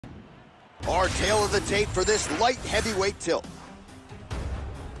Our tail of the tape for this light heavyweight tilt.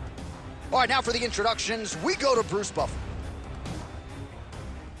 All right, now for the introductions, we go to Bruce Buffer.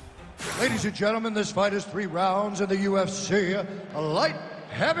 Ladies and gentlemen, this fight is 3 rounds in the UFC, a light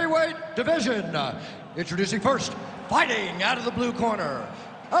heavyweight division. Introducing first, fighting out of the blue corner,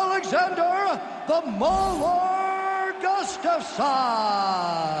 Alexander the Mauler Gustafsson.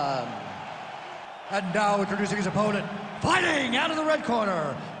 And now introducing his opponent, fighting out of the red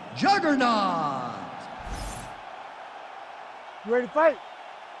corner, Juggernaut. You ready to fight?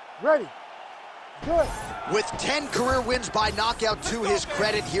 Ready. Good. With 10 career wins by knockout to his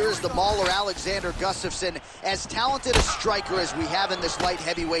credit, here is the Mauler Alexander Gustafsson. As talented a striker as we have in this light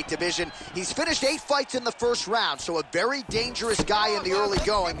heavyweight division, he's finished 8 fights in the first round, so a very dangerous guy in the early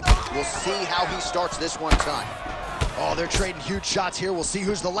going. We'll see how he starts this one tonight. Oh, they're trading huge shots here. We'll see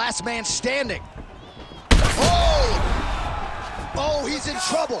who's the last man standing. Oh! Oh, he's in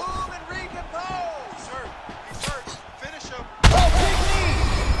trouble. He's hurt. He's hurt. Finish him. Oh, big knee!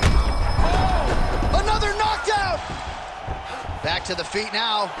 Oh! Another knockdown! Back to the feet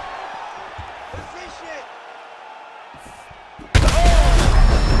now. Position. Oh!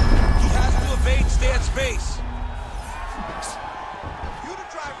 He has to evade stand space. You the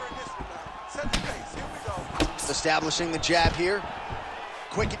driver in this one now. Set the pace. Here we go. Establishing the jab here.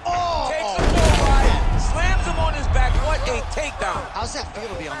 Quick. Oh! Takes the full ride, slams him on his back. What a takedown. How's that feel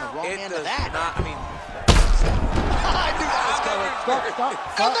to be on the wrong end of that? I mean, I knew that was coming.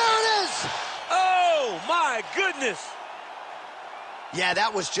 Stop. And there it is! oh my goodness. Yeah,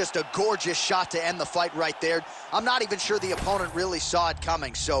 that was just a gorgeous shot to end the fight right there. I'm not even sure the opponent really saw it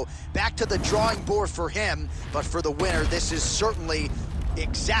coming. So back to the drawing board for him. But for the winner, this is certainly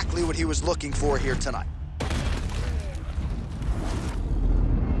exactly what he was looking for here tonight.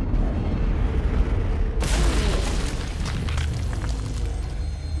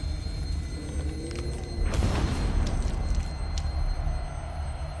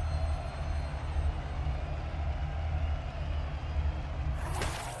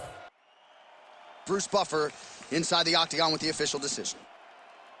 Bruce Buffer inside the octagon with the official decision.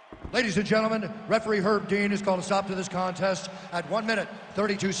 Ladies and gentlemen, referee Herb Dean has called a stop to this contest at 1 minute,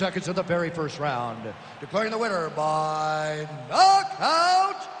 32 seconds of the very first round. Declaring the winner by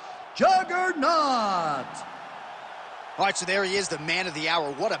knockout, Juggernaut. All right, so there he is, the man of the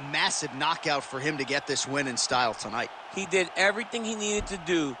hour. What a massive knockout for him to get this win in style tonight. He did everything he needed to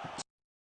do